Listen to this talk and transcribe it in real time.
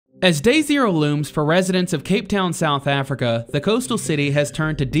As day zero looms for residents of Cape Town, South Africa, the coastal city has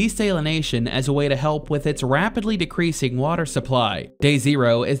turned to desalination as a way to help with its rapidly decreasing water supply. Day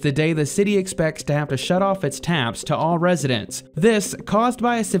zero is the day the city expects to have to shut off its taps to all residents. This caused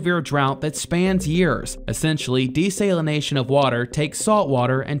by a severe drought that spans years. Essentially, desalination of water takes salt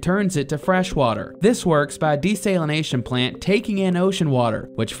water and turns it to fresh water. This works by a desalination plant taking in ocean water,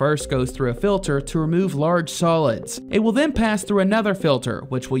 which first goes through a filter to remove large solids. It will then pass through another filter,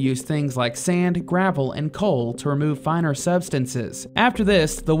 which will use things like sand, gravel, and coal to remove finer substances. After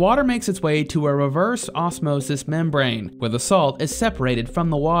this, the water makes its way to a reverse osmosis membrane, where the salt is separated from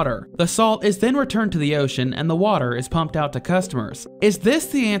the water. The salt is then returned to the ocean and the water is pumped out to customers. Is this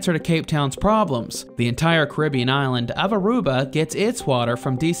the answer to Cape Town's problems? The entire Caribbean island of Aruba gets its water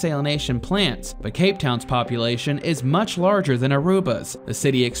from desalination plants, but Cape Town's population is much larger than Aruba's. The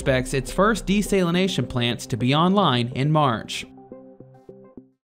city expects its first desalination plants to be online in March.